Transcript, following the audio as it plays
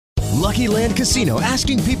Lucky Land Casino,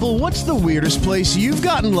 asking people, what's the weirdest place you've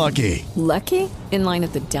gotten lucky? Lucky? In line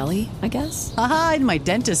at the deli, I guess? Aha, in my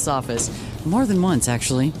dentist's office. More than once,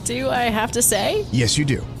 actually. Do I have to say? Yes, you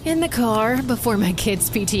do. In the car before my kids'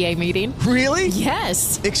 PTA meeting. Really?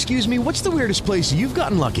 Yes. Excuse me, what's the weirdest place you've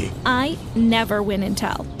gotten lucky? I never win and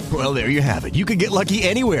tell. Well, there you have it. You can get lucky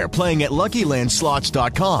anywhere, playing at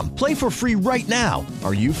LuckyLandSlots.com. Play for free right now.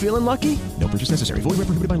 Are you feeling lucky? No purchase necessary. Void where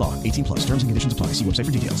prohibited by law. 18 plus. Terms and conditions apply. See website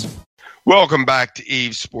for details. Welcome back to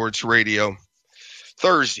Eaves Sports Radio.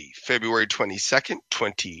 Thursday, February 22nd,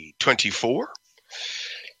 2024.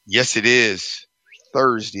 Yes, it is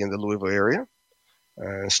Thursday in the Louisville area.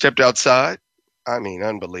 Stepped outside. I mean,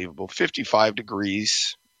 unbelievable. 55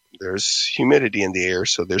 degrees. There's humidity in the air,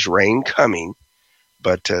 so there's rain coming.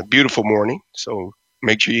 But beautiful morning. So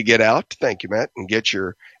make sure you get out. Thank you, Matt. And get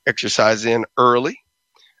your exercise in early.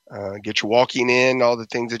 Get your walking in, all the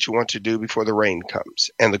things that you want to do before the rain comes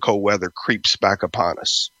and the cold weather creeps back upon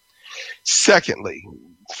us. Secondly,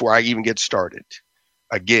 before I even get started,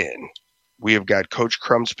 again, we have got Coach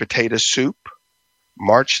Crumb's Potato Soup,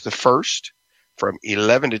 March the 1st, from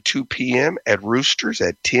 11 to 2 p.m. at Roosters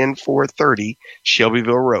at 10430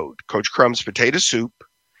 Shelbyville Road. Coach Crumb's Potato Soup,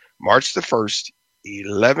 March the 1st,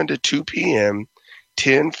 11 to 2 p.m.,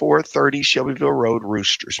 10430 Shelbyville Road,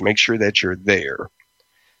 Roosters. Make sure that you're there.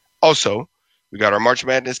 Also, we got our March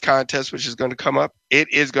Madness contest, which is going to come up.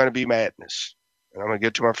 It is going to be madness. And I'm going to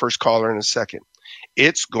get to my first caller in a second.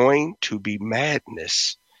 It's going to be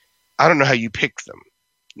madness. I don't know how you pick them.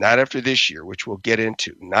 Not after this year, which we'll get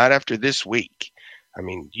into. Not after this week. I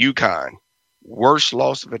mean, UConn, worst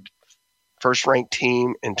loss of a first-ranked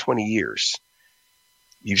team in 20 years.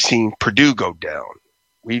 You've seen Purdue go down.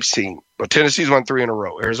 We've seen, well, Tennessee's won 3 in a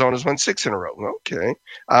row. Arizona's won 6 in a row. Okay,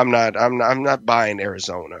 I'm not buying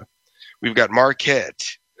Arizona. We've got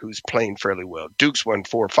Marquette, who's playing fairly well. Duke's won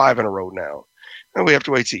 4 or 5 in a row now. And we have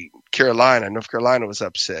to wait to see. Carolina, North Carolina was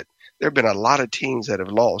upset. There have been a lot of teams that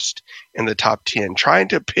have lost in the top 10. Trying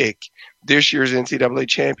to pick this year's NCAA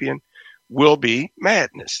champion will be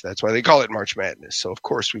madness. That's why they call it March Madness. So, of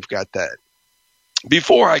course, we've got that.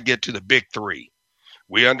 Before I get to the big three,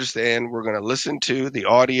 we understand we're going to listen to the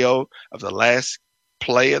audio of the last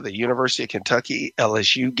play of the University of Kentucky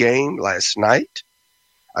LSU game last night.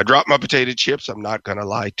 I dropped my potato chips. I'm not going to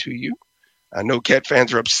lie to you. I know Cat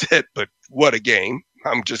fans are upset, but what a game.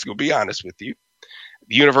 I'm just going to be honest with you.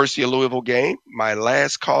 The University of Louisville game, my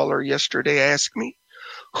last caller yesterday asked me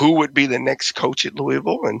who would be the next coach at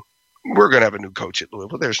Louisville, and we're going to have a new coach at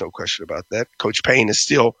Louisville. There's no question about that. Coach Payne is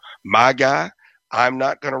still my guy. I'm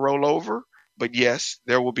not going to roll over, but yes,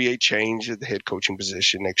 there will be a change at the head coaching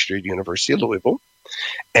position next year at the University of Louisville.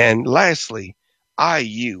 And lastly,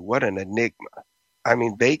 IU, what an enigma. I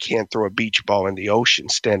mean, they can't throw a beach ball in the ocean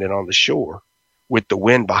standing on the shore with the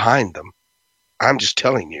wind behind them. I'm just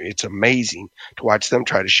telling you, it's amazing to watch them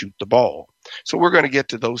try to shoot the ball. So we're going to get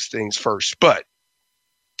to those things first. But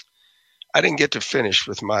I didn't get to finish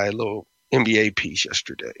with my little NBA piece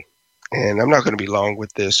yesterday. And I'm not going to be long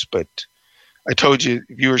with this, but I told you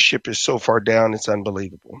viewership is so far down, it's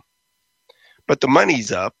unbelievable. But the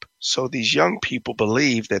money's up, so these young people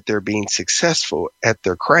believe that they're being successful at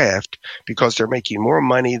their craft because they're making more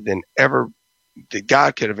money than ever that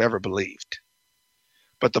God could have ever believed.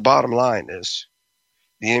 But the bottom line is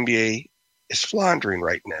the NBA is floundering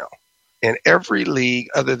right now. And every league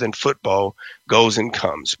other than football goes and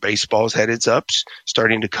comes. Baseball's had its ups,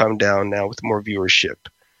 starting to come down now with more viewership.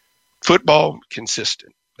 Football,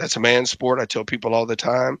 consistent. That's a man's sport. I tell people all the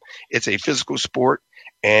time, it's a physical sport,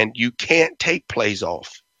 and you can't take plays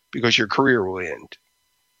off because your career will end.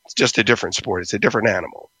 It's just a different sport. It's a different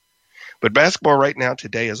animal. But basketball right now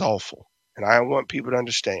today is awful, and I want people to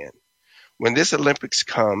understand. When this Olympics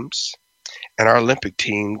comes and our Olympic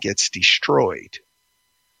team gets destroyed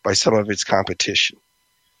by some of its competition,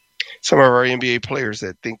 some of our NBA players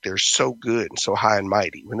that think they're so good and so high and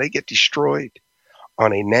mighty, when they get destroyed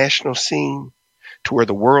on a national scene to where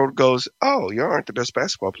the world goes, oh, you aren't the best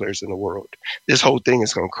basketball players in the world, this whole thing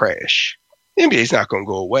is going to crash. The NBA is not going to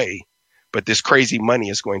go away, but this crazy money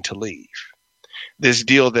is going to leave. This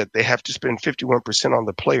deal that they have to spend 51% on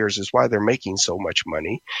the players is why they're making so much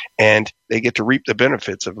money, and they get to reap the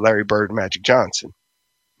benefits of Larry Bird, Magic Johnson,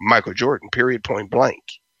 Michael Jordan, period, point blank.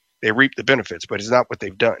 They reap the benefits, but it's not what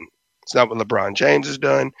they've done. It's not what LeBron James has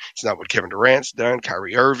done. It's not what Kevin Durant's done,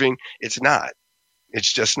 Kyrie Irving. It's not.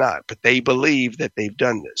 It's just not. But they believe that they've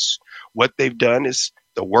done this. What they've done is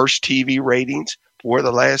the worst TV ratings for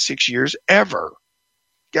the last 6 years ever.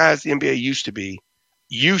 Guys, the NBA used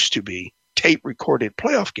to be tape-recorded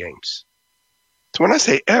playoff games. So when I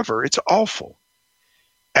say ever, it's awful.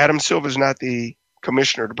 Adam Silver's not the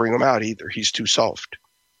commissioner to bring him out either. He's too soft.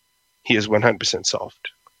 He is 100%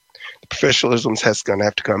 soft. The professionalism is going to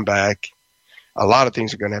have to come back. A lot of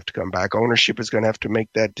things are going to have to come back. Ownership is going to have to make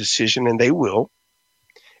that decision, and they will.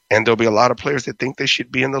 And there'll be a lot of players that think they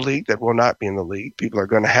should be in the league that will not be in the league. People are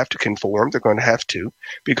going to have to conform. They're going to have to,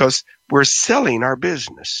 because we're selling our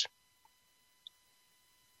business.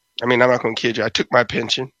 I mean, I'm not going to kid you. I took my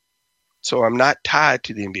pension, so I'm not tied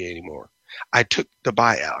to the NBA anymore. I took the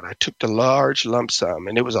buyout. I took the large lump sum,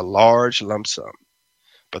 and it was a large lump sum.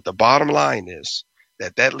 But the bottom line is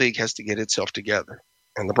that league has to get itself together.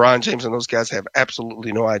 And LeBron James and those guys have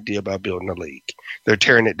absolutely no idea about building a league. They're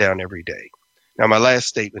tearing it down every day. Now, my last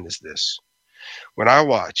statement is this. When I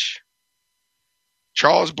watch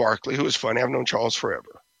Charles Barkley, who is funny, I've known Charles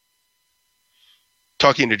forever,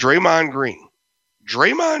 talking to Draymond Green,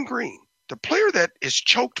 the player that is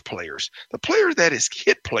choked players, the player that is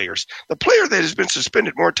hit players, the player that has been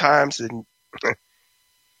suspended more times than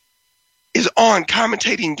is on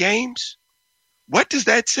commentating games. What does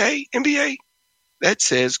that say, NBA? That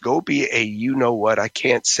says go be a you know what. I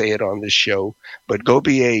can't say it on this show, but go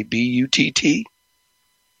be a BUTT.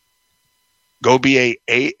 Go be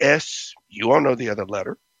a AS. You all know the other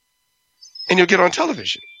letter. And you'll get on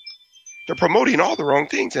television. They're promoting all the wrong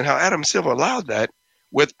things, and how Adam Silver allowed that,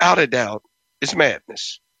 without a doubt, is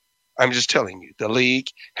madness. I'm just telling you, the league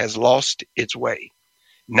has lost its way.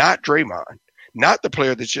 Not Draymond. Not the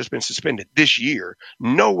player that's just been suspended this year.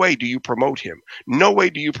 No way do you promote him. No way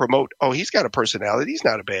do you promote, oh, he's got a personality. He's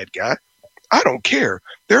not a bad guy. I don't care.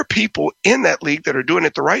 There are people in that league that are doing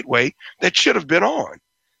it the right way that should have been on.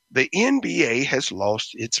 The NBA has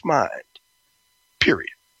lost its mind,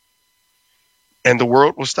 period. And the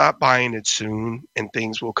world will stop buying it soon, and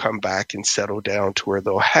things will come back and settle down to where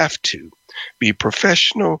they'll have to be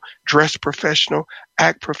professional, dress professional,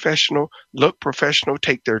 act professional, look professional,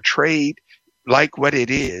 take their trade like what it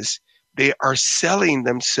is. They are selling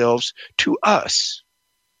themselves to us.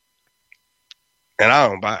 And I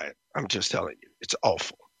don't buy it. I'm just telling you, it's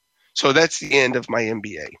awful. So that's the end of my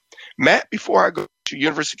NBA. Matt, before I go to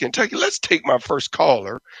University of Kentucky, let's take my first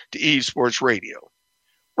caller to Eaves Sports Radio.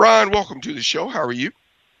 Ron, welcome to the show. How are you?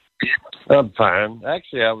 I'm fine.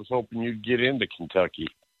 Actually, I was hoping you'd get into Kentucky.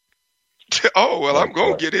 Oh, well, I'm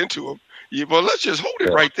going to get into them. Yeah, well, let's just hold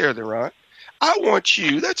it right there, then, Ron. I want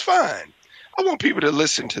you, that's fine. I want people to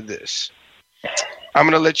listen to this. I'm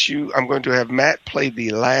going to have Matt play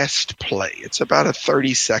the last play. It's about a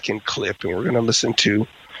 30-second clip, and we're going to listen to,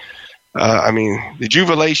 the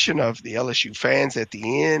jubilation of the LSU fans at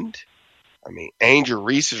the end. Angel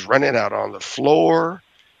Reese is running out on the floor.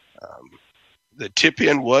 The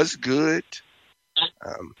tip-in was good.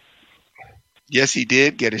 Yes, he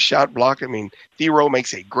did get a shot blocked. Thero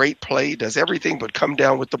makes a great play, does everything but come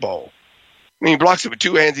down with the ball. He blocks it with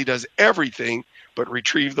two hands. He does everything but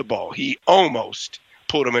retrieve the ball. He almost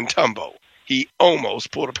pulled him in Tumbo. He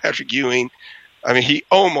almost pulled a Patrick Ewing. He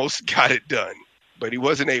almost got it done, but he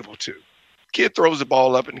wasn't able to. Kid throws the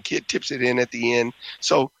ball up, and the kid tips it in at the end.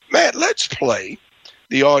 So, Matt, let's play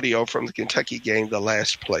the audio from the Kentucky game, the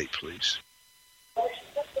last play, please.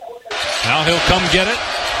 Now he'll come get it.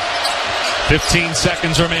 15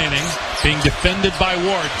 seconds remaining. Being defended by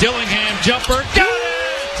Ward. Dillingham jumper. Got it!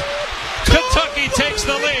 Kentucky takes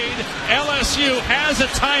the lead. LSU has a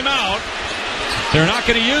timeout. They're not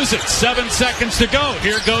going to use it. 7 seconds to go.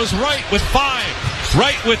 Here goes Wright with 5.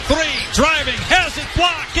 Wright with 3. Driving. Has it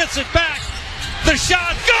blocked. Gets it back. The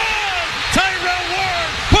shot. Good! Tyrell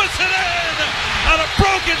Ward puts it in on a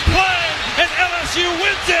broken play. And LSU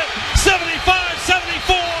wins it.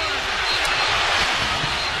 75-74.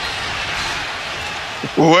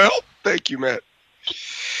 Well, thank you, Matt.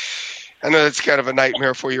 I know that's kind of a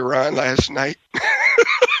nightmare for you, Ron, last night.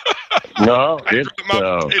 No,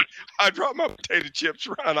 I dropped my potato chips,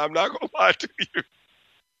 Ron. I'm not going to lie to you.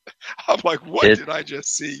 I'm like, what did I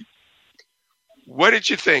just see? What did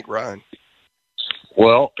you think, Ron?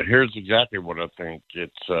 Well, here's exactly what I think.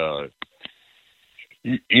 It's,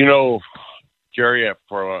 Jerry,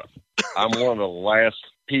 I'm one of the last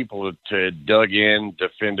people to dug in,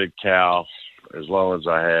 defended Cal as long as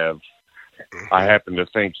I have. I happen to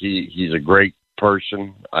think he's a great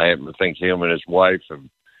person. I happen to think him and his wife have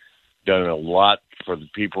done a lot for the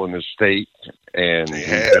people in the state, and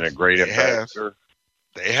he's been a great ambassador.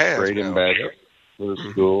 They have. Great ambassador for the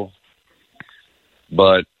school.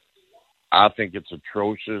 But I think it's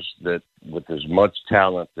atrocious that with as much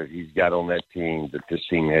talent that he's got on that team, that this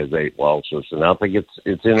team has 8 losses. And I think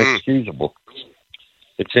it's inexcusable.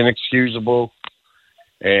 It's inexcusable.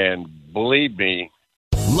 And believe me,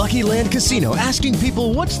 Lucky Land Casino, asking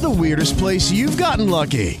people, what's the weirdest place you've gotten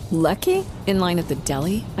lucky? Lucky? In line at the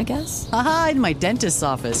deli, I guess? Aha, in my dentist's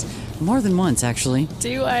office. More than once, actually.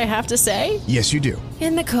 Do I have to say? Yes, you do.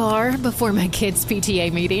 In the car before my kids'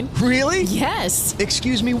 PTA meeting. Really? Yes.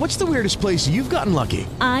 Excuse me, what's the weirdest place you've gotten lucky?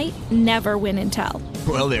 I never win and tell.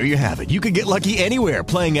 Well, there you have it. You can get lucky anywhere,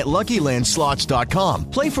 playing at LuckyLandSlots.com.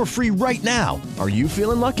 Play for free right now. Are you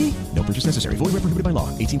feeling lucky? No purchase necessary. Void where prohibited by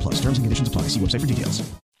law. 18 plus. Terms and conditions apply. See website for details.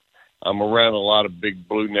 I'm around a lot of big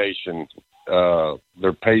Blue Nation.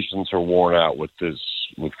 Their patience are worn out with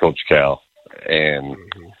Coach Cal, and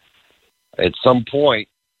at some point,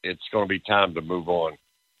 it's going to be time to move on.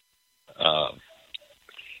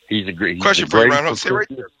 He's a great question for you, Ron. Say right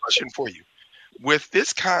there. Question for you. With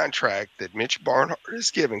this contract that Mitch Barnhart is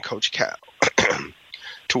giving Coach Cal,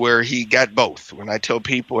 to where he got both. When I tell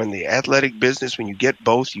people in the athletic business, when you get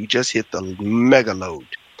both, you just hit the mega load.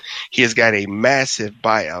 He has got a massive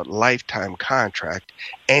buyout lifetime contract,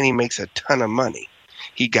 and he makes a ton of money.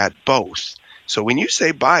 He got both. So when you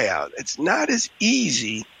say buyout, it's not as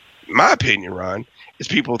easy, in my opinion, Ron, as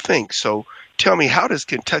people think. So tell me, how does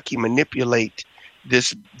Kentucky manipulate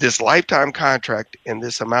this lifetime contract and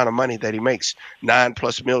this amount of money that he makes,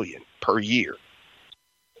 $9+ million per year?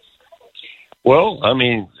 Well, I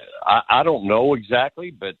mean, I don't know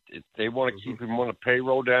exactly, but if they want to keep him on a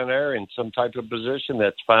payroll down there in some type of position,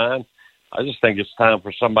 that's fine. I just think it's time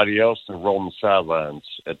for somebody else to roam the sidelines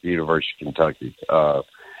at the University of Kentucky.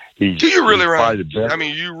 Do you really, Ron? I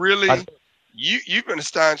mean, you've been a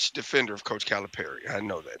staunch defender of Coach Calipari. I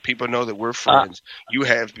know that. People know that we're friends. You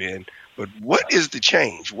have been. But what is the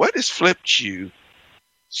change? What has flipped you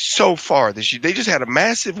so far this year? They just had a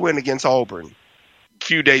massive win against Auburn a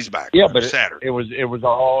few days back. Yeah, but Saturday. It was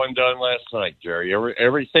all undone last night, Jerry.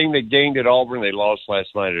 Everything they gained at Auburn, they lost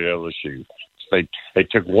last night at LSU. They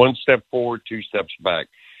took one step forward, two steps back.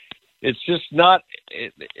 It's just not.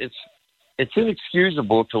 It's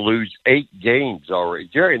inexcusable to lose 8 games already,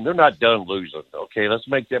 Jerry. And they're not done losing. Okay, let's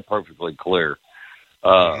make that perfectly clear.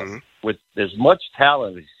 With as much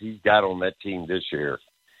talent as he's got on that team this year,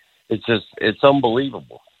 it's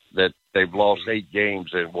unbelievable that they've lost 8 games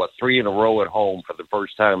and 3 in a row at home for the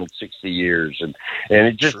first time in 60 years. And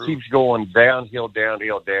it just keeps going downhill.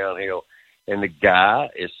 And the guy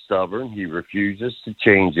is stubborn. He refuses to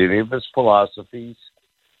change any of his philosophies.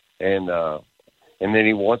 And then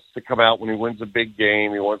he wants to come out when he wins a big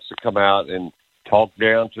game. He wants to come out and talk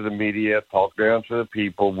down to the media, talk down to the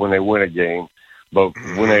people when they win a game. But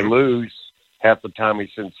when they lose, half the time he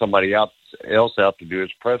sends somebody else out to do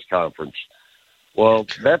his press conference. Well,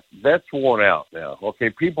 that's worn out now. Okay,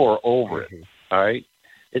 people are over it. All right,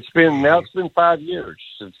 it's been 5 years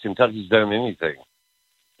since Kentucky's done anything,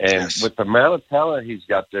 and with the amount of talent he's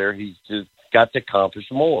got there, he's just got to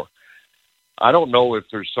accomplish more. I don't know if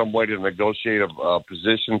there's some way to negotiate a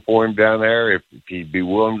position for him down there, if he'd be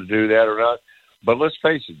willing to do that or not. But let's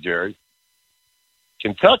face it, Jerry,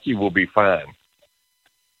 Kentucky will be fine.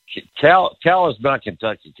 Cal is not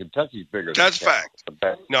Kentucky. Kentucky's bigger. That's fact.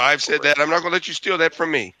 No, I've said that. I'm not going to let you steal that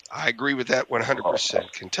from me. I agree with that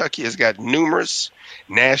 100%. Kentucky has got numerous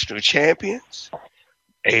national champions.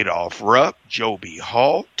 Adolph Rupp, Joby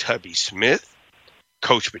Hall, Tubby Smith,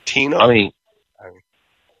 Coach Pitino. I mean,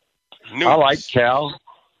 I like Cal.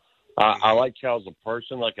 I like Cal as a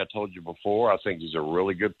person, like I told you before. I think he's a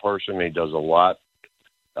really good person. He does a lot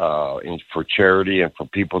for charity and for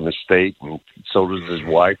people in the state, and so does his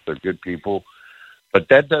wife. They're good people. But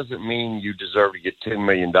that doesn't mean you deserve to get $10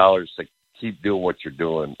 million to keep doing what you're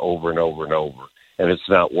doing over and over and over, and it's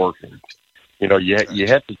not working. You know, you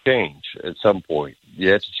have to change at some point.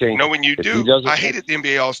 You have to change. No, when you do, I hated the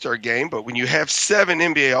NBA All-Star game, but when you have 7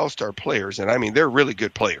 NBA All-Star players, and I mean, they're really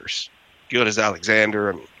good players. Good as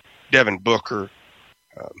Alexander, I mean, Devin Booker,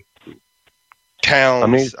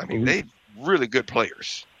 Towns. I mean, they really good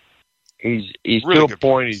players. He's really to a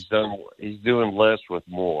point. Players. He's doing less with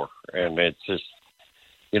more, and it's just,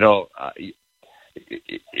 you know,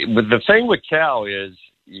 but the thing with Cal is,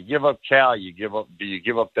 you give up Cal, do you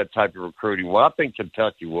give up that type of recruiting? Well, I think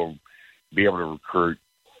Kentucky will be able to recruit,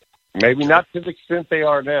 maybe not to the extent they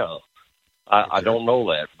are now. I don't know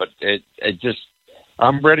that, but it just,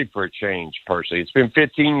 I'm ready for a change personally. It's been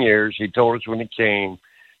 15 years. He told us when he came,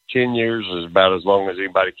 10 years is about as long as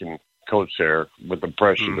anybody can coach there with the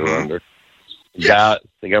pressure they're under. The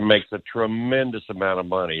guy makes a tremendous amount of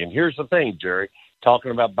money. And here's the thing, Jerry,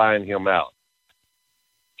 talking about buying him out.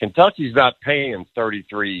 Kentucky's not paying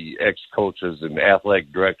 33 ex-coaches and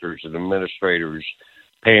athletic directors and administrators,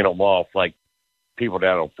 paying them off like people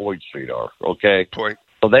down on Floyd Street are, okay?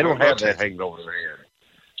 So they don't have that hanging over their head.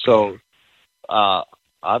 So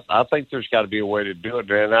I think there's got to be a way to do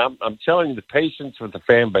it, and I'm telling you, the patience with the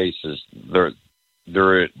fan bases, they're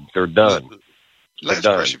done. Last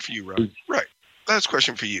question for you, Ron. Right. Last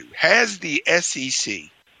question for you. Has the SEC,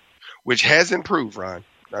 which has improved, Ron,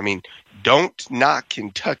 I mean, don't knock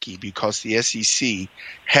Kentucky because the SEC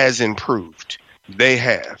has improved. They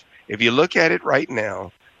have. If you look at it right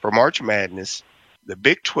now, for March Madness, the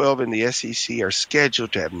Big 12 and the SEC are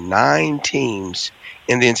scheduled to have 9 teams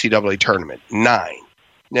in the NCAA tournament. 9.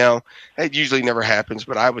 Now, that usually never happens,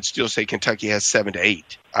 but I would still say Kentucky has 7 to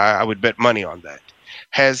 8. I would bet money on that.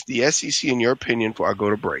 Has the SEC, in your opinion, before I go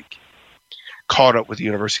to break, caught up with the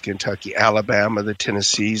University of Kentucky, Alabama, the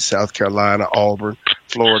Tennessee, South Carolina, Auburn,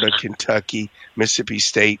 Florida, Kentucky, Mississippi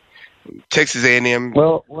State, Texas A&M?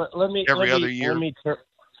 Well, other year.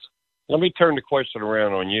 Let me turn the question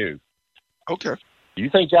around on you. Okay. Do you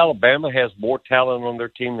think Alabama has more talent on their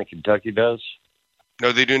team than Kentucky does?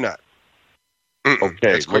 No, they do not. Okay,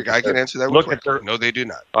 that's quick. I can answer that one quickly. No, they do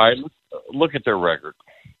not. All right, look at their record.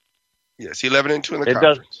 Yes, 11-2 in the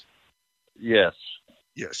conference. Yes.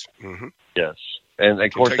 Yes. Mm-hmm. Yes. And,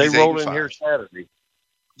 of course, they roll in here Saturday.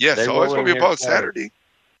 Yes, it's going to be about Saturday.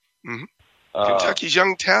 Mm-hmm. Kentucky's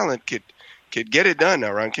young talent could get it done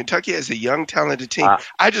now, Ron. Kentucky has a young, talented team.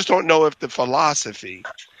 I just don't know if the philosophy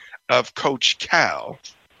of Coach Cal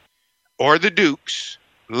or the Dukes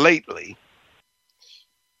lately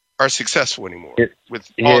are successful anymore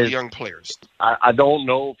with all the young players. I don't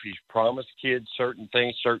know if he's promised kids certain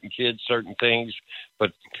things,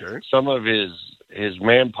 but some of his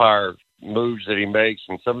manpower moves that he makes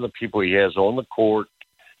and some of the people he has on the court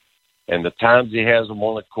and the times he has them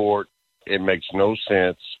on the court, it makes no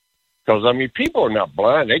sense. Because, I mean, people are not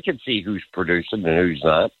blind. They can see who's producing and who's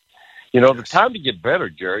not. You know, the time to get better,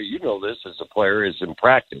 Jerry, you know this as a player, is in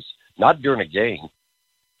practice, not during a game.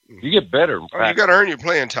 You get better in practice. You got to earn your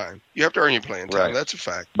playing time. You have to earn your playing time. Right. That's a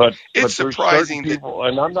fact. But it's surprising people,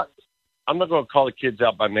 and I'm not going to call the kids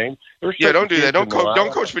out by name. Don't do that. Don't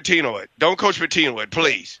Coach Pitino it. Don't Coach Pitino it,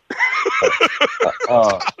 please.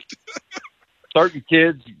 Certain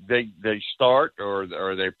kids, they start or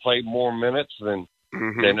they play more minutes than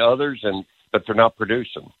others, but they're not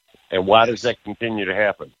producing. And why does that continue to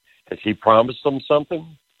happen? Has he promised them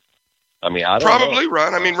something? I mean, I don't probably, know.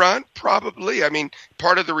 Ron. I mean, Ron, probably. I mean,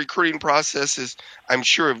 part of the recruiting process is, I'm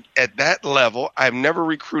sure, at that level. I've never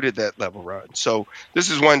recruited that level, Ron. So this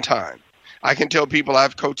is one time. I can tell people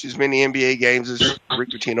I've coached as many NBA games as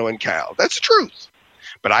Rick Pitino and Cal. That's the truth.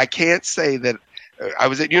 But I can't say that I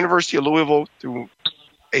was at University of Louisville through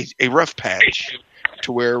a rough patch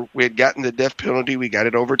to where we had gotten the death penalty. We got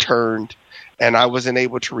it overturned, and I wasn't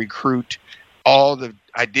able to recruit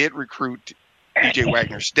I did recruit B.J.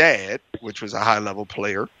 Wagner's dad, which was a high-level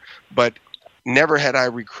player, but never had I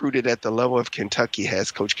recruited at the level of Kentucky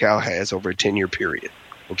has, Coach Cal has, over a 10-year period.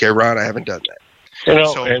 Okay, Ron, I haven't done that.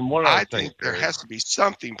 So I think there has to be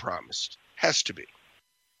something promised. Has to be.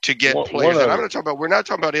 To get players. And we're not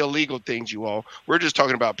talking about illegal things, you all. We're just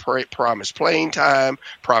talking about promised playing time,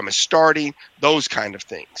 promised starting, those kind of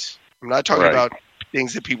things. I'm not talking about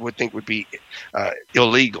things that people would think would be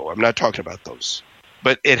illegal. I'm not talking about those.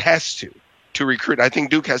 But it has to recruit. I think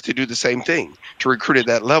Duke has to do the same thing. To recruit at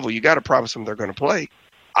that level, you got to promise them they're going to play.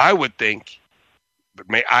 I would think, but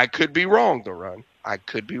I could be wrong, though, Ron. I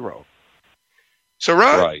could be wrong. So,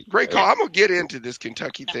 Ron, great call. I'm going to get into this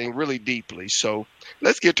Kentucky thing really deeply. So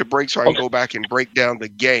let's get to break so I can go back and break down the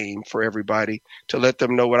game for everybody to let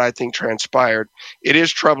them know what I think transpired. It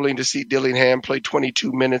is troubling to see Dillingham play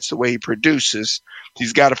 22 minutes the way he produces.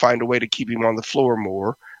 He's got to find a way to keep him on the floor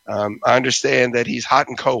more. I understand that he's hot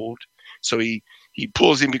and cold, so he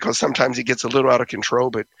pulls him because sometimes he gets a little out of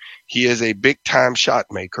control, but he is a big-time shot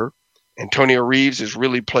maker. Antonio Reeves has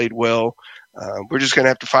really played well. We're just going to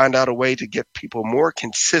have to find out a way to get people more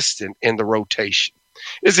consistent in the rotation.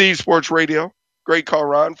 It's Eaves Sports Radio. Great call,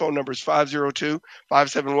 Ron. Phone number is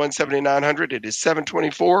 502-571-7900. It is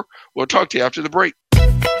 724. We'll talk to you after the break.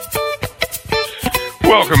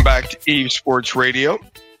 Welcome back to Eaves Sports Radio.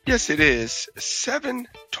 Yes, it is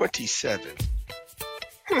 727.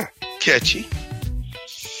 Catchy.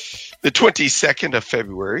 The 22nd of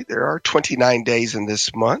February. There are 29 days in this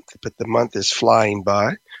month, but the month is flying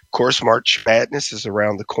by. Of course, March Madness is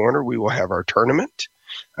around the corner. We will have our tournament.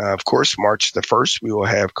 Of course, March the 1st, we will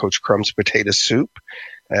have Coach Crumb's Potato Soup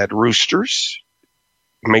at Roosters.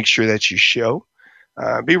 Make sure that you show.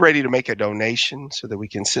 Be ready to make a donation so that we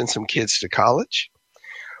can send some kids to college.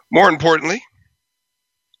 More importantly,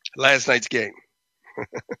 last night's game.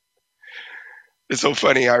 It's so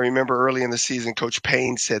funny. I remember early in the season, Coach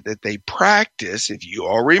Payne said that they practice, if you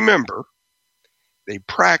all remember, they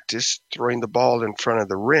practiced throwing the ball in front of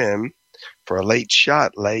the rim for a late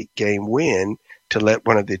shot, late game win to let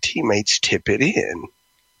one of the teammates tip it in.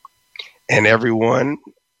 And everyone,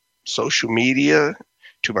 social media,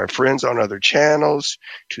 to my friends on other channels,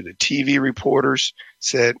 to the TV reporters,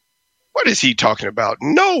 said, what is he talking about?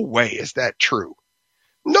 No way is that true.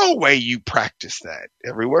 No way you practice that.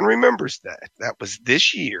 Everyone remembers that. That was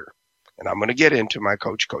this year. And I'm going to get into my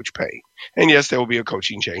coach, Coach Payne. And yes, there will be a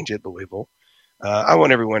coaching change at Louisville. I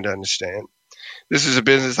want everyone to understand. This is a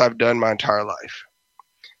business I've done my entire life.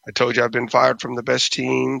 I told you I've been fired from the best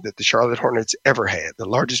team that the Charlotte Hornets ever had, the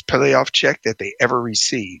largest playoff check that they ever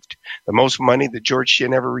received. The most money that George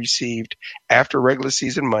Shinn ever received after regular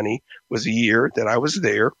season money was a year that I was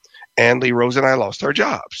there, and Lee Rose and I lost our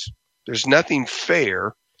jobs. There's nothing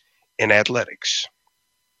fair in athletics.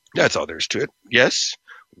 That's all there is to it. Yes,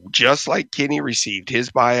 just like Kenny received his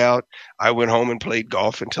buyout, I went home and played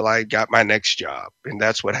golf until I got my next job, and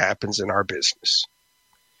that's what happens in our business.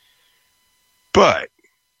 But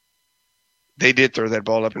they did throw that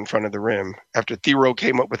ball up in front of the rim after Thero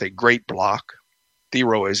came up with a great block.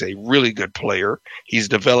 Thero is a really good player. He's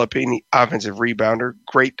developing offensive rebounder,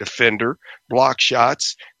 great defender, block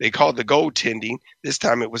shots. They called the goaltending. This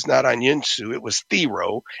time it was not on Yinsu. It was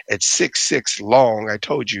Thero at 6'6" long. I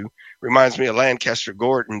told you, reminds me of Lancaster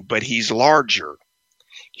Gordon, but he's larger.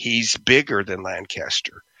 He's bigger than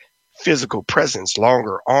Lancaster. Physical presence,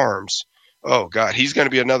 longer arms. Oh, God, he's going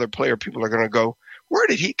to be another player. People are going to go, where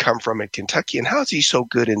did he come from at Kentucky, and how is he so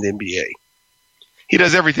good in the NBA? He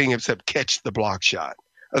does everything except catch the block shot.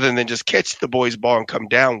 Other than just catch the boy's ball and come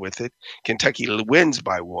down with it, Kentucky wins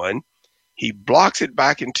by 1. He blocks it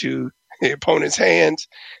back into the opponent's hands.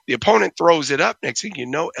 The opponent throws it up. Next thing you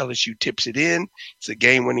know, LSU tips it in. It's a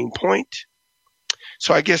game-winning point.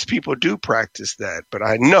 So I guess people do practice that, but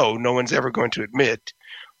I know no one's ever going to admit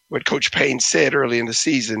what Coach Payne said early in the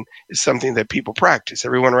season is something that people practice.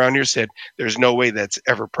 Everyone around here said there's no way that's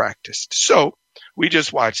ever practiced. So we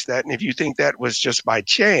just watched that, and if you think that was just by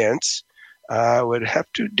chance, I would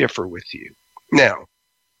have to differ with you. Now,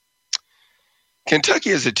 Kentucky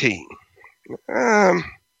is a team.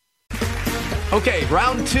 Okay,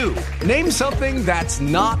 round 2. Name something that's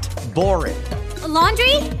not boring. A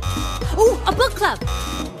laundry? Ooh, a book club.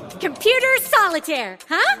 Computer solitaire,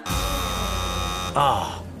 huh?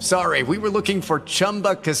 Ah, sorry, we were looking for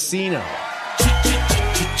Chumba Casino.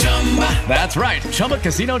 That's right,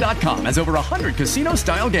 ChumbaCasino.com has over 100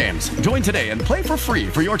 casino-style games. Join today and play for free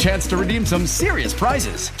for your chance to redeem some serious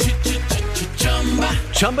prizes.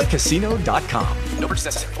 ChumbaCasino.com. No purchase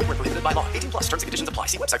necessary. Void where prohibited by law. 18+. Terms and conditions apply.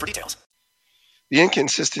 See website for details. The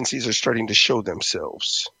inconsistencies are starting to show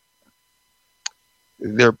themselves.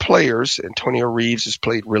 Their players, Antonio Reeves has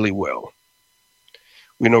played really well.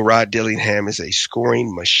 We know Rod Dillingham is a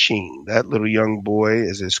scoring machine. That little young boy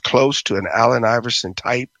is as close to an Allen Iverson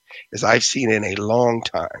type as I've seen in a long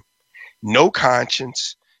time. No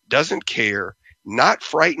conscience, doesn't care, not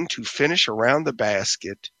frightened to finish around the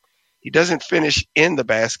basket. He doesn't finish in the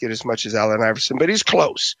basket as much as Allen Iverson, but he's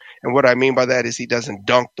close. And what I mean by that is he doesn't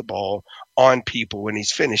dunk the ball on people when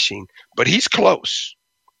he's finishing, but he's close.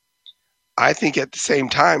 I think at the same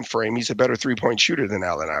time frame, he's a better three-point shooter than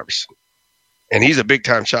Allen Iverson. And he's a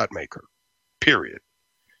big-time shot maker, period.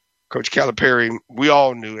 Coach Calipari, we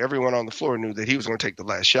all knew, everyone on the floor knew that he was going to take the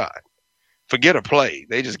last shot. Forget a play.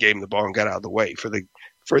 They just gave him the ball and got out of the way. For the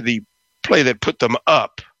play that put them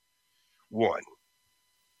up, won.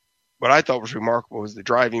 What I thought was remarkable was the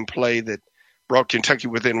driving play that brought Kentucky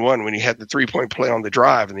within 1 when he had the three-point play on the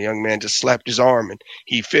drive, and the young man just slapped his arm, and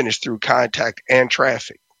he finished through contact and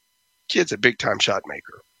traffic. Kid's a big-time shot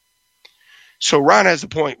maker. So Ron has a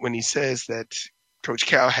point when he says that Coach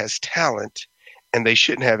Cal has talent and they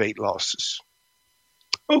shouldn't have 8 losses.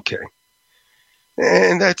 Okay.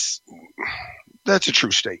 And that's a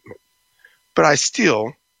true statement. But I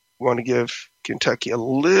still want to give Kentucky a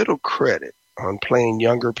little credit on playing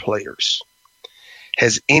younger players.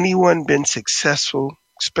 Has anyone been successful,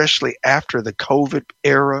 especially after the COVID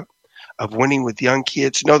era, of winning with young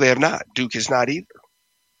kids? No, they have not. Duke is not either.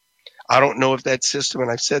 I don't know if that system,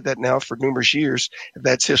 and I've said that now for numerous years, if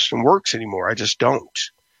that system works anymore. I just don't.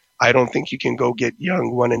 I don't think you can go get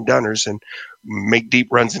young one-and-doners and make deep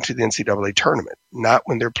runs into the NCAA tournament. Not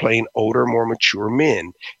when they're playing older, more mature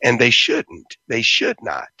men. And they shouldn't. They should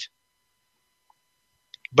not.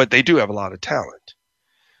 But they do have a lot of talent.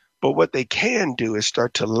 But what they can do is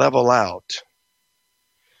start to level out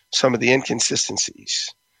some of the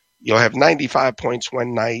inconsistencies. You'll have 95 points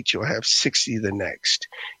one night. You'll have 60 the next.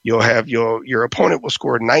 You'll have your opponent will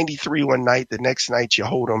score 93 one night. The next night you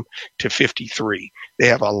hold them to 53. They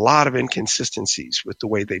have a lot of inconsistencies with the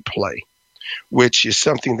way they play, which is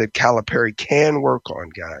something that Calipari can work on,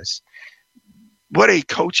 guys. What a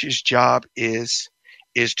coach's job is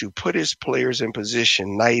to put his players in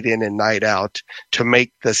position night in and night out to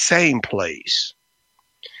make the same plays.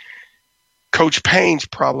 Coach Payne's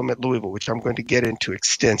problem at Louisville, which I'm going to get into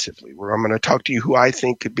extensively, where I'm going to talk to you who I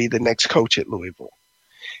think could be the next coach at Louisville.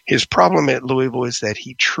 His problem at Louisville is that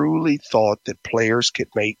he truly thought that players could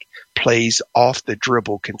make plays off the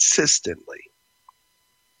dribble consistently.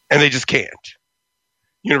 And they just can't.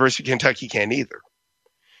 University of Kentucky can't either.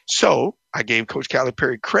 So I gave Coach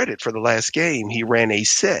Calipari credit for the last game. He ran a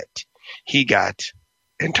set. He got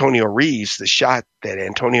Antonio Reeves the shot that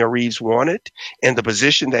Antonio Reeves wanted and the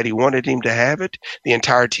position that he wanted him to have it. The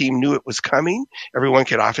entire team knew it was coming. Everyone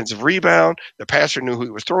could offensive rebound. The passer knew who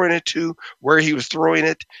he was throwing it to, where he was throwing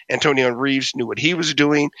it. Antonio Reeves knew what he was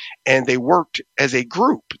doing, and they worked as a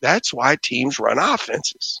group. That's why teams run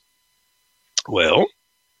offenses. Well,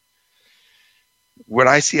 when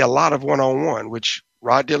I see a lot of one-on-one, which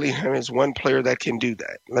Rod Dillingham is one player that can do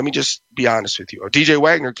that. Let me just be honest with you. DJ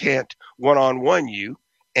Wagner can't one-on-one you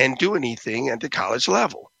and do anything at the college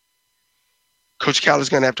level. Coach Cal is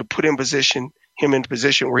going to have to put him in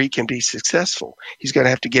position where he can be successful. He's going to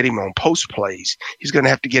have to get him on post plays. He's going to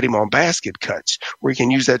have to get him on basket cuts where he can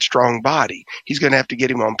use that strong body. He's going to have to get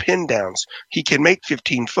him on pin downs. He can make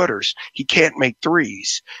 15-footers. He can't make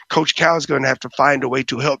threes. Coach Cal is going to have to find a way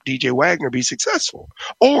to help DJ Wagner be successful.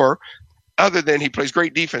 Or other than he plays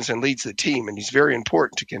great defense and leads the team, and he's very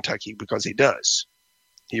important to Kentucky because he does.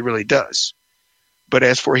 He really does. But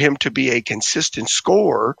as for him to be a consistent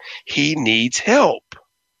scorer, he needs help.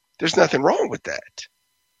 There's nothing wrong with that.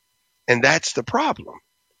 And that's the problem.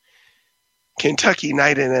 Kentucky,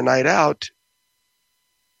 night in and night out,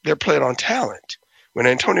 they're playing on talent. When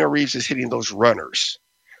Antonio Reeves is hitting those runners,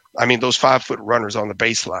 those 5-foot runners on the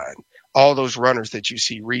baseline, all those runners that you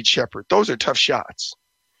see, Reed Shepherd, those are tough shots.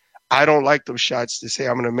 I don't like those shots to say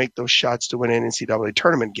I'm going to make those shots to win an NCAA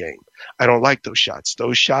tournament game. I don't like those shots.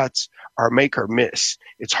 Those shots are make or miss.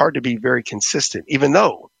 It's hard to be very consistent, even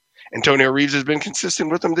though Antonio Reeves has been consistent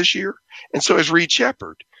with them this year, and so has Reed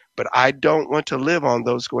Shepherd. But I don't want to live on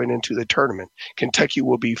those going into the tournament. Kentucky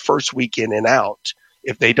will be first week in and out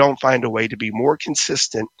if they don't find a way to be more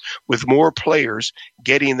consistent with more players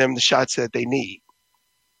getting them the shots that they need.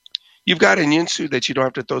 You've got a Yinsu that you don't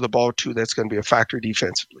have to throw the ball to that's going to be a factor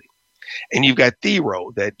defensively. And you've got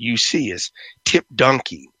Thero that you see is tip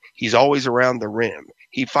dunking. He's always around the rim.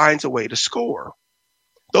 He finds a way to score.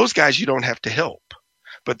 Those guys you don't have to help.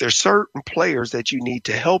 But there's certain players that you need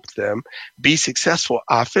to help them be successful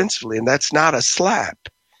offensively, and that's not a slap.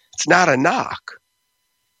 It's not a knock.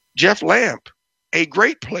 Jeff Lamp, a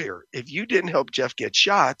great player. If you didn't help Jeff get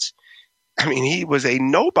shots, he was a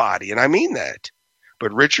nobody, and I mean that.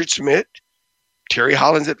 But Richard Smith, Terry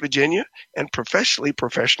Hollins at Virginia, and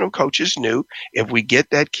professional coaches knew if we get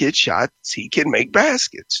that kid shots, he can make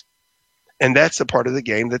baskets. And that's the part of the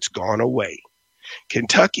game that's gone away.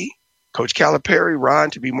 Kentucky, Coach Calipari, Ron,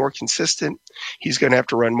 to be more consistent, he's going to have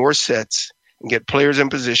to run more sets and get players in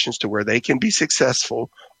positions to where they can be successful,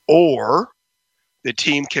 or the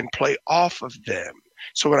team can play off of them.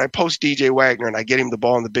 So when I post DJ Wagner and I get him the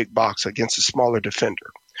ball in the big box against a smaller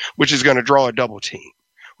defender, which is going to draw a double team,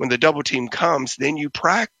 when the double team comes, then you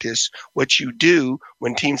practice what you do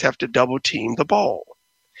when teams have to double team the ball.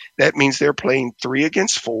 That means they're playing 3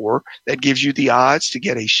 against 4. That gives you the odds to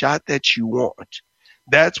get a shot that you want.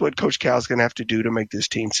 That's what Coach Cal is going to have to do to make this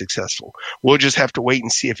team successful. We'll just have to wait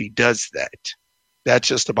and see if he does that. That's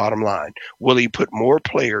just the bottom line. Will he put more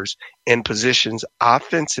players in positions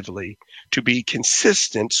offensively to be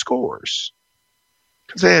consistent scorers?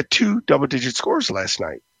 Because they had 2 double-digit scores last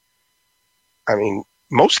night.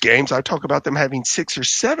 Most games, I talk about them having 6 or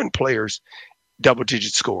 7 players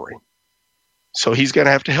double-digit scoring. So he's going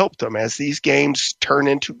to have to help them as these games turn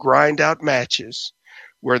into grind-out matches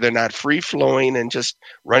where they're not free-flowing and just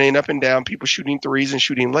running up and down, people shooting threes and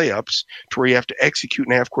shooting layups, to where you have to execute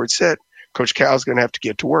an half-court set. Coach Cal's going to have to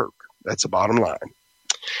get to work. That's the bottom line.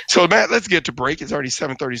 So, Matt, let's get to break. It's already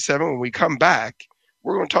 7:37. When we come back,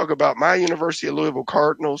 we're going to talk about my University of Louisville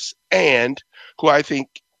Cardinals and who I think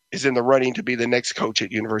is in the running to be the next coach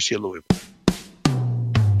at University of Louisville.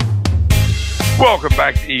 Welcome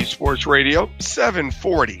back to Eaves Sports Radio,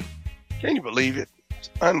 7:40. Can you believe it? It's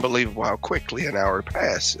unbelievable how quickly an hour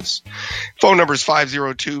passes. Phone number is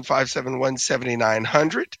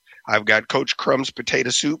 502-571-7900. I've got Coach Crumb's Potato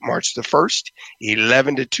Soup, March the 1st,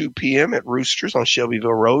 11 to 2 p.m. at Roosters on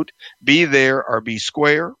Shelbyville Road. Be there or be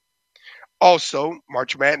square. Also,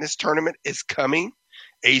 March Madness tournament is coming.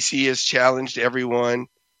 AC has challenged everyone.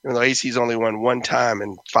 Even though AC's only won one time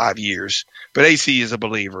in 5 years. But AC is a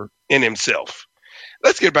believer in himself.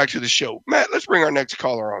 Let's get back to the show. Matt, let's bring our next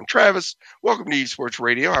caller on. Travis, welcome to Eaves Sports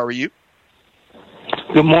Radio. How are you?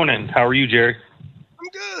 Good morning. How are you, Jerry? I'm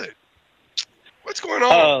good. What's going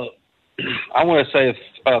on? I want to say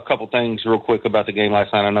a couple things real quick about the game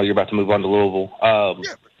last night. I know you're about to move on to Louisville.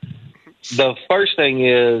 The first thing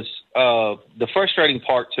is the frustrating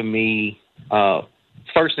part to me,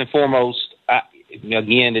 first and foremost,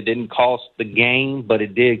 again, it didn't cost the game, but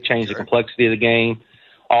it did change the complexity of the game.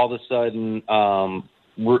 All of a sudden,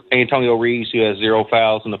 Antonio Reeves, who has 0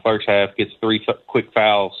 fouls in the first half, gets 3 quick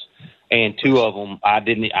fouls, and 2 of them I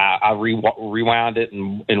rewound it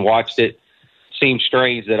and watched it. Seemed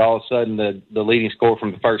strange that all of a sudden the leading scorer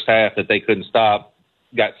from the first half that they couldn't stop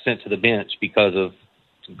got sent to the bench because of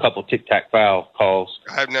a couple tic-tac foul calls.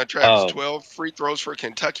 I have now, Travis, 12 free throws for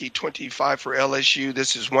Kentucky, 25 for LSU.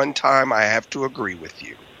 This is one time I have to agree with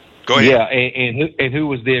you. Go ahead. Yeah, and who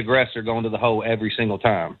was the aggressor going to the hole every single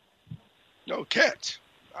time? No, Cats.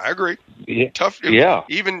 I agree. Yeah. Tough. Yeah.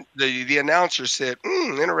 Even the announcer said,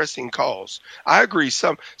 interesting calls. I agree.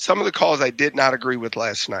 Some of the calls I did not agree with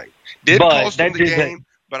last night. Didn't cost them the game,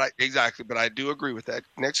 but I do agree with that.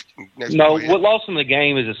 Next. No, what lost them the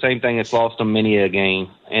game is the same thing that's lost them many a game,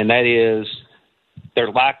 and that is their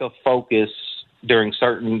lack of focus during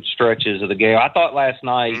certain stretches of the game. I thought last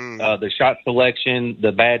night the shot selection,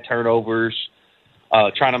 the bad turnovers,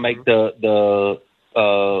 trying to make the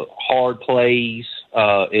hard plays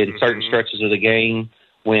in certain stretches of the game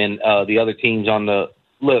when the other team's on the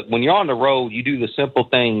look. When you're on the road, you do the simple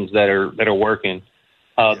things that are working.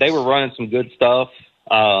 They were running some good stuff.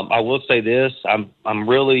 I will say this: I'm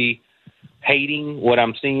really hating what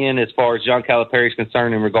I'm seeing as far as John Calipari is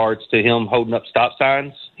concerned in regards to him holding up stop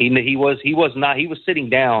signs. He was sitting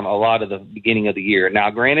down a lot of the beginning of the year. Now,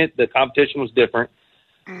 granted, the competition was different,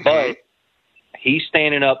 but he's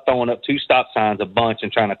standing up, throwing up 2 stop signs a bunch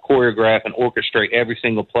and trying to choreograph and orchestrate every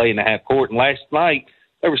single play in the half court. And last night,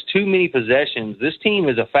 there was too many possessions. This team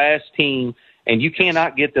is a fast team, and you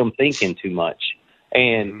cannot get them thinking too much.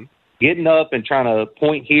 And getting up and trying to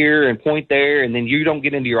point here and point there, and then you don't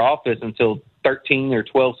get into your office until 13 or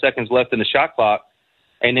 12 seconds left in the shot clock,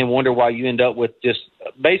 and then wonder why you end up with just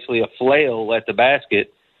basically a flail at the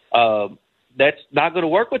basket. That's not going to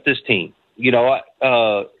work with this team. You know,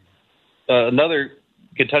 another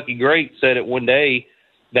Kentucky great said it one day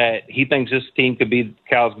that he thinks this team could be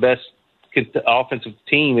Cal's best offensive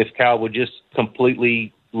team if Cal would just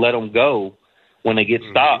completely let them go when they get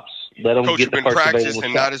stops. Let them get the in first practice available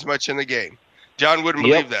and shot. not as much in the game. John wouldn't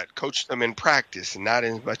believe that. Coach them in practice and not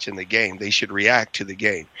as much in the game. They should react to the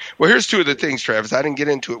game. Well, here's 2 of the things, Travis. I didn't get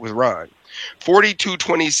into it with Ron.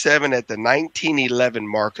 42-27 at the 19-11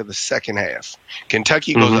 mark of the second half.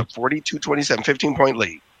 Kentucky goes up 42-27, 15-point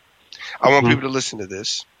lead. I want people to listen to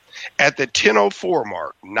this. At the 10:04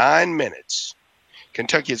 mark, 9 minutes,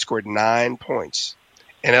 Kentucky had scored 9 points,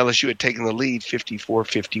 and LSU had taken the lead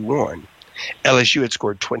 54-51. LSU had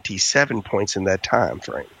scored 27 points in that time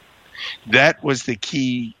frame. That was the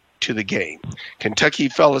key to the game. Kentucky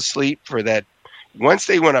fell asleep for that. Once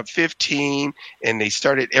they went up 15 and they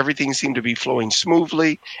started, everything seemed to be flowing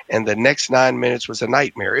smoothly, and the next 9 minutes was a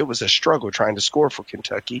nightmare. It was a struggle trying to score for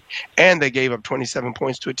Kentucky, and they gave up 27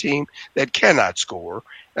 points to a team that cannot score.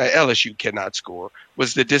 LSU cannot score,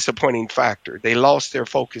 was the disappointing factor. They lost their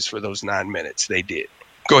focus for those 9 minutes. They did.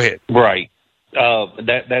 Go ahead. Right.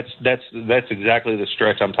 That's exactly the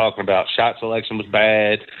stretch I'm talking about. Shot selection was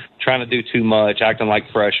bad, trying to do too much, acting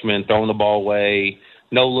like freshmen, throwing the ball away,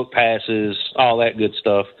 no look passes, all that good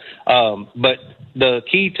stuff. But the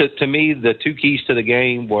key to me, the 2 keys to the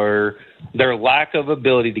game were their lack of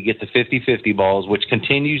ability to get the 50-50 balls, which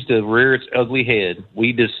continues to rear its ugly head.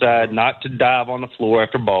 We decide not to dive on the floor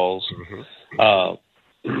after balls.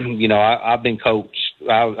 You know, I've been coached.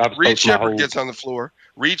 I've Reed coached my Shepherd whole... gets on the floor.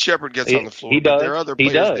 Reed Shepherd gets on the floor. He does. But there are other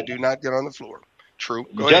players that do not get on the floor. True.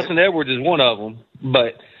 Go Justin ahead. Edwards is one of them,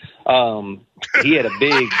 but he had a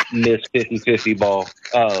big missed 50-50 ball,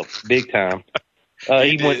 big time.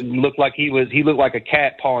 He looked like he looked like a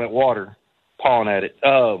cat pawing at it.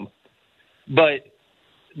 But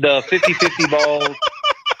the 50-50 balls.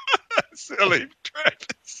 Silly,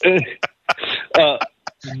 Travis.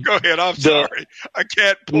 Go ahead. I'm sorry. A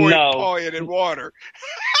cat pawing in water.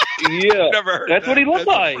 Yeah, never heard that's that. what he looked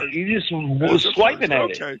That's like. He just was swiping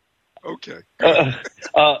at it. Okay.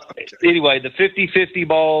 Anyway, the 50-50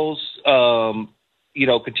 balls, you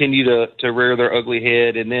know, continue to rear their ugly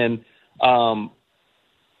head. And then,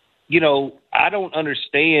 you know, I don't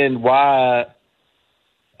understand why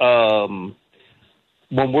when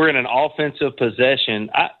we're in an offensive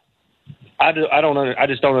possession, I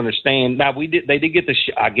just don't understand. Now they did get the.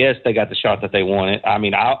 I guess they got the shot that they wanted. I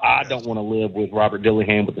mean, I don't want to live with Robert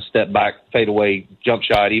Dillingham with the step back fadeaway jump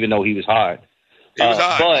shot, even though he was hot. It was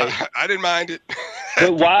hot. But I didn't mind it.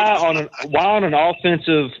 But why on an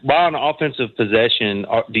offensive possession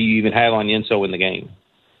do you even have Onyenso in the game?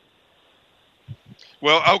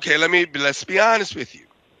 Well, okay, let's be honest with you.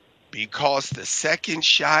 Because the second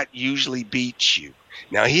shot usually beats you.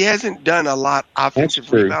 Now, he hasn't done a lot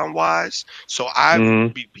offensive rebound-wise, so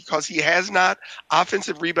because he has not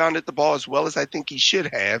offensive rebounded the ball as well as I think he should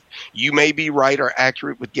have, you may be right or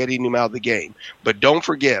accurate with getting him out of the game. But don't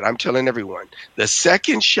forget, I'm telling everyone, the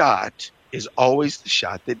second shot is always the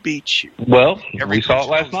shot that beats you. Well, we saw it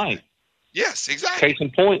last night. Yes, exactly. Case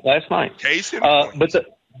in point, last night. Case in point.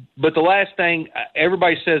 But the last thing,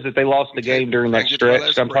 everybody says that they lost the game during that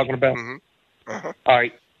stretch I'm talking about. Mm-hmm. Uh-huh. All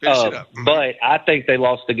right. But I think they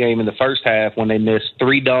lost the game in the first half when they missed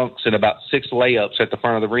 3 dunks and about 6 layups at the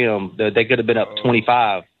front of the rim. They could have been up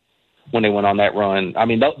 25 when they went on that run. I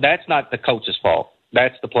mean, that's not the coach's fault.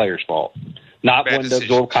 That's the player's fault. Not when they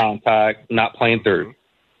go contact, not playing through.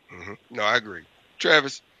 Mm-hmm. No, I agree.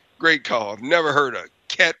 Travis, great call. I've never heard a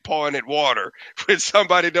cat pawing at water when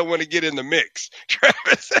somebody don't want to get in the mix.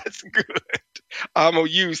 Travis, that's good. I'm going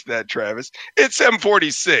to use that, Travis. It's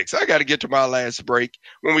 7:46. I got to get to my last break.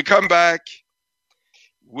 When we come back,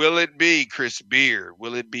 will it be Chris Beard?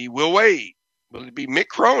 Will it be Will Wade? Will it be Mick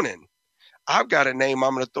Cronin? I've got a name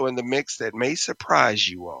I'm going to throw in the mix that may surprise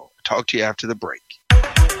you all. Talk to you after the break.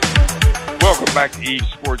 Welcome back to Eaves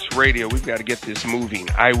Sports Radio. We've got to get this moving.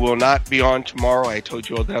 I will not be on tomorrow. I told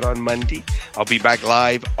you all that on Monday. I'll be back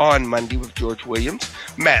live on Monday with George Williams.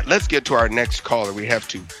 Matt, let's get to our next caller. We have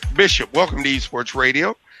to. Bishop, welcome to Eaves Sports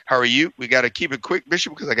Radio. How are you? We got to keep it quick,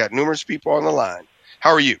 Bishop, because I got numerous people on the line. How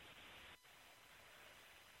are you?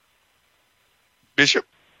 Bishop?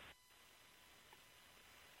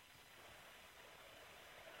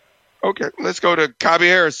 Okay, let's go to Cobby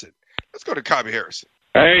Harrison.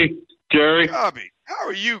 Hey, Jerry. Cobby, how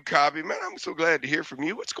are you, Cobby? Man, I'm so glad to hear from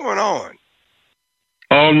you. What's going on?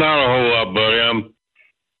 Oh, not a whole lot, buddy. I'm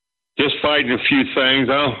just fighting a few things.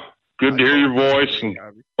 Good to hear your voice, and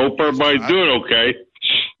hope everybody's doing okay.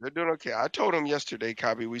 They're doing okay. I told him yesterday,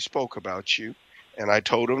 Cobby, we spoke about you, and I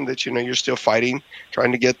told him that, you're still fighting,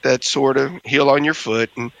 trying to get that sort of heel on your foot,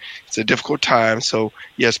 and it's a difficult time. So,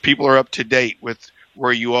 yes, people are up to date with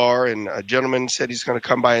where you are, and a gentleman said he's going to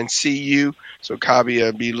come by and see you. So, Cobby,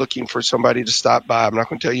 be looking for somebody to stop by. I'm not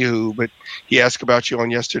going to tell you who, but he asked about you on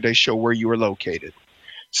yesterday's show where you were located.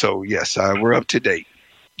 So, yes, we're up to date.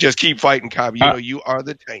 Just keep fighting, Cobby. You are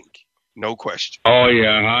the tank. No question. Oh, yeah,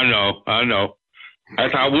 I know.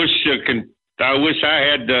 I wish I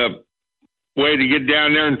had the way to get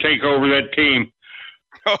down there and take over that team.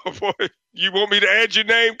 Oh, boy. You want me to add your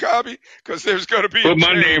name, Cobby? Because there's going to be Put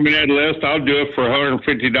my name in that list. I'll do it for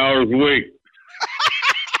 $150 a week.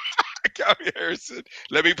 Cobby Harrison.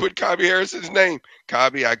 Let me put Cobby Harrison's name.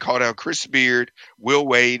 Cobby, I called out Chris Beard, Will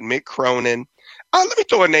Wade, Mick Cronin. Let me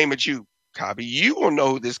throw a name at you, Cobby. You will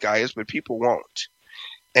know who this guy is, but people won't.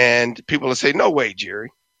 And people will say, no way, Jerry.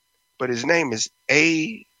 But his name is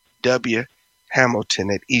A.W.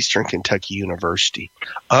 Hamilton at Eastern Kentucky University.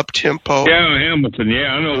 Up-tempo. Yeah, Hamilton.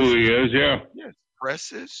 Yeah, I know who he is, yeah. Yes,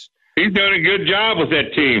 presses. He's done a good job with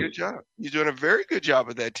that team. Good job. He's doing a very good job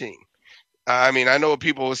with that team. I mean, I know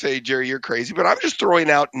people will say, Jerry, you're crazy, but I'm just throwing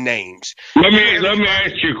out names. Let me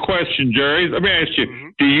ask you a question, Jerry. Let me ask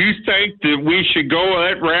you, do you think that we should go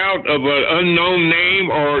that route of an unknown name,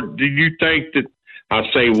 or do you think that, I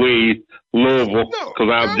say we, Louisville, because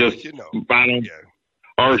I'm just, I don't,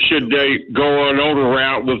 or should they go an older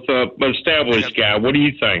route with an established guy? What do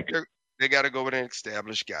you think? They got to go with an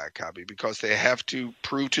established guy, Cobby, because they have to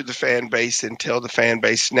prove to the fan base and tell the fan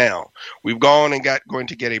base now, we've gone and going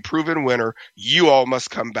to get a proven winner. You all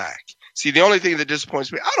must come back. See, the only thing that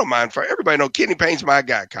disappoints me, I don't mind for everybody know Kenny Payne's my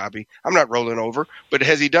guy, Cobby. I'm not rolling over. But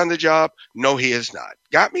has he done the job? No, he has not.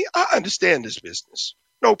 Got me? I understand this business.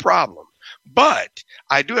 No problem. But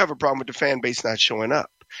I do have a problem with the fan base not showing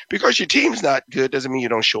up. Because your team's not good doesn't mean you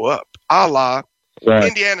don't show up.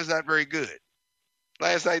 Indiana's not very good.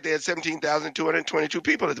 Last night they had 17,222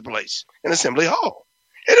 people at the place in Assembly Hall.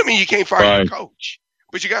 It doesn't mean you can't fire your coach,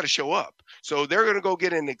 but you got to show up. So they're going to go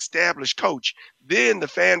get an established coach. Then the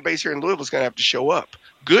fan base here in Louisville is going to have to show up.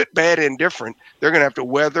 Good, bad, indifferent. They're going to have to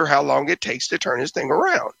weather how long it takes to turn this thing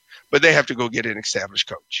around. But they have to go get an established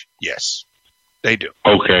coach. Yes, they do.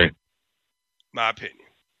 Okay. My opinion.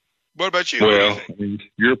 What about you? Well, what do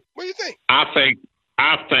you think? I think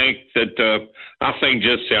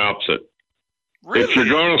just the opposite. Really? If you're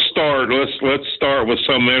going to start, let's start with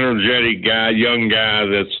some energetic guy, young guy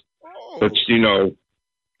that's but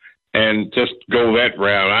and just go that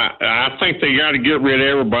route. I think they got to get rid of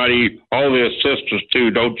everybody, all the assistants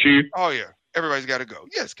too, don't you? Oh yeah, everybody's got to go.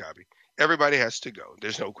 Yes, Cobby. Everybody has to go.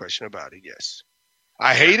 There's no question about it. Yes.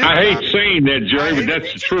 I hate it. I hate saying that, Jerry, but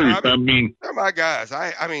that's the truth. Cobby. I mean, they're my guys.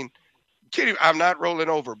 I mean, kidding. I'm not rolling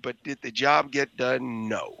over, but did the job get done?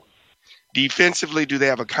 No. Defensively, do they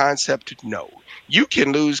have a concept? No. You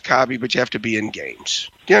can lose, Cobby, but you have to be in games.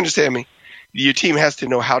 Do you understand me? Your team has to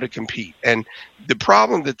know how to compete. And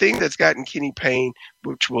the thing that's gotten Kenny Payne,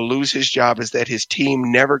 which will lose his job, is that his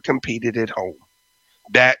team never competed at home.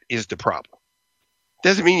 That is the problem.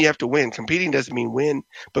 Doesn't mean you have to win. Competing doesn't mean win,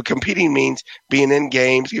 but competing means being in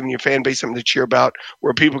games, giving your fan base something to cheer about,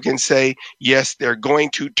 where people can say, yes, they're going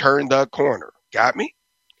to turn the corner. Got me?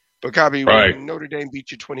 But Cobby, when Notre Dame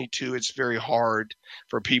beat you 22, it's very hard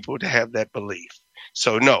for people to have that belief.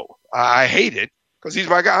 So no, I hate it because he's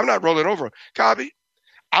my guy. I'm not rolling over. Cobby,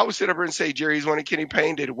 I would sit up here and say, Jerry's one of Kenny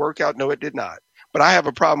Payne. Did it work out? No, it did not. But I have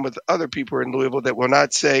a problem with other people in Louisville that will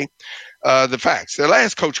not say the facts. Their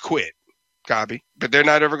last coach quit, Cobby, but they're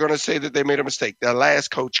not ever going to say that they made a mistake. Their last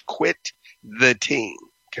coach quit the team,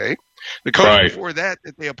 okay? The coach before that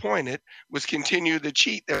they appointed was continue the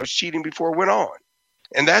cheat that was cheating before it went on.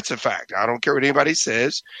 And that's a fact. I don't care what anybody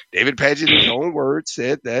says. David Padgett, in his own words,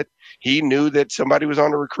 said that he knew that somebody was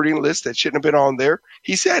on the recruiting list that shouldn't have been on there.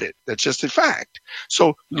 He said it. That's just a fact.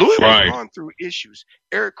 So Louisville's gone through issues.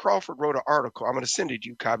 Eric Crawford wrote an article. I'm going to send it to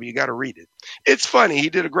you, Cobby. You got to read it. It's funny. He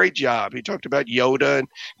did a great job. He talked about Yoda and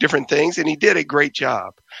different things, and he did a great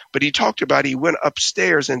job. But he talked about he went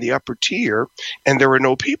upstairs in the upper tier, and there were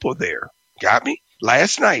no people there. Got me?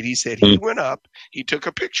 Last night, he said he went up. He took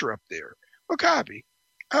a picture up there. Well, Cobby,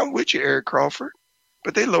 I'm with you, Eric Crawford,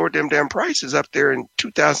 but they lowered them damn prices up there in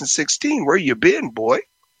 2016. Where you been, boy?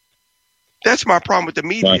 That's my problem with the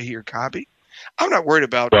media here, Cobby. I'm not worried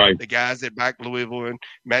about the guys that back Louisville and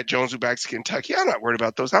Matt Jones who backs Kentucky. I'm not worried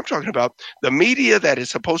about those. I'm talking about the media that is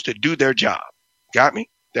supposed to do their job. Got me?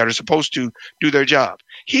 That are supposed to do their job.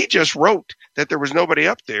 He just wrote that there was nobody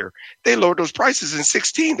up there. They lowered those prices in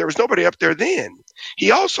 16. There was nobody up there then.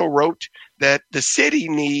 He also wrote that the city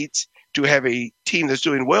needs to have a team that's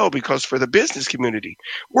doing well because for the business community.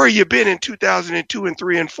 Where you been in 2002 and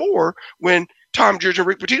 3 and 4 when Tom Judge and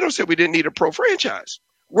Rick Pitino said we didn't need a pro franchise?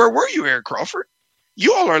 Where were you, Eric Crawford?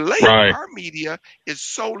 You all are late. Our media is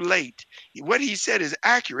so late. What he said is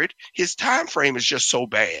accurate. His time frame is just so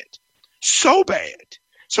bad. So bad.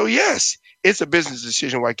 So, yes, it's a business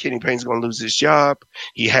decision why Kenny Payne's going to lose his job.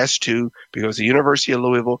 He has to because the University of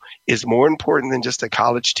Louisville is more important than just a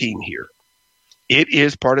college team here. It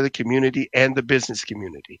is part of the community and the business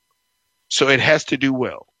community. So it has to do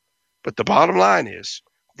well. But the bottom line is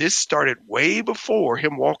this started way before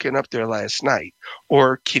him walking up there last night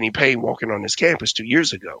or Kenny Payne walking on his campus 2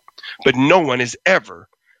 years ago. But no one is ever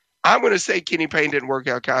 – I'm going to say Kenny Payne didn't work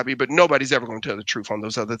out, Cobby, but nobody's ever going to tell the truth on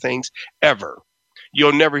those other things ever.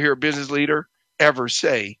 You'll never hear a business leader ever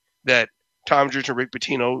say that Tom Judge and Rick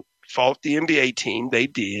Pitino fought the NBA team. They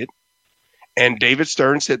did. And David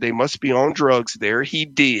Stern said they must be on drugs there. He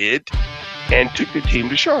did, and took the team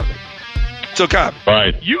to Charlotte. So, Cobb,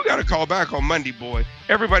 you got to call back on Monday, boy.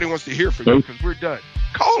 Everybody wants to hear from you because we're done.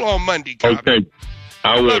 Call on Monday, Cobb. Okay.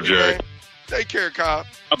 I will, Jerry. Take care, Cobb.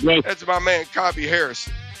 That's my man, Cobby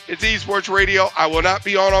Harrison. It's Eaves Sports Radio. I will not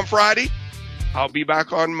be on Friday. I'll be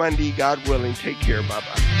back on Monday, God willing. Take care.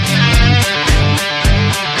 Bye-bye.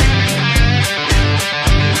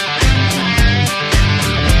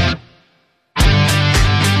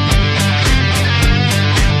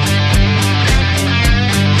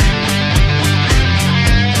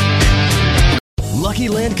 Lucky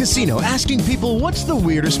Land Casino, asking people, what's the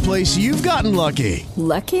weirdest place you've gotten lucky?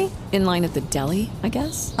 Lucky? In line at the deli, I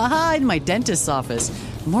guess? Aha, in my dentist's office.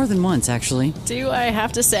 More than once, actually. Do I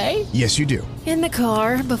have to say? Yes, you do. In the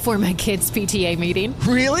car before my kids' PTA meeting.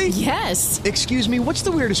 Really? Yes. Excuse me, what's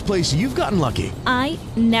the weirdest place you've gotten lucky? I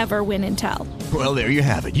never win and tell. Well, there you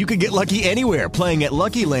have it. You can get lucky anywhere, playing at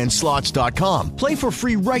LuckyLandSlots.com. Play for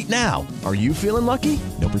free right now. Are you feeling lucky?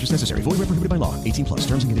 No purchase necessary. Void where prohibited by law. 18+.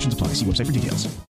 Terms and conditions apply. See website for details.